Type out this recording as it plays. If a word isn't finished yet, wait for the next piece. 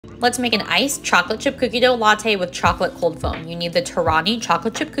Let's make an iced chocolate chip cookie dough latte with chocolate cold foam. You need the Torani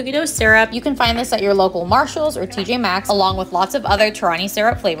chocolate chip cookie dough syrup. You can find this at your local Marshalls or TJ Maxx, along with lots of other Torani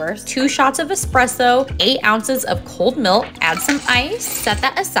syrup flavors. 2 shots of espresso, 8 ounces of cold milk, add some ice, set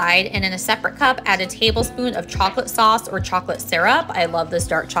that aside, and in a separate cup, add a tablespoon of chocolate sauce or chocolate syrup. I love this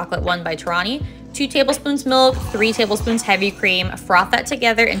dark chocolate one by Torani. 2 tablespoons milk, 3 tablespoons heavy cream. Froth that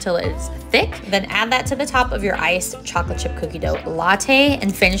together until it's thick. Then add that to the top of your iced chocolate chip cookie dough latte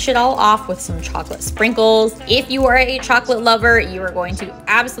and finish it all off with some chocolate sprinkles. If you are a chocolate lover, you are going to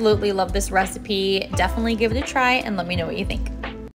absolutely love this recipe. Definitely give it a try and let me know what you think.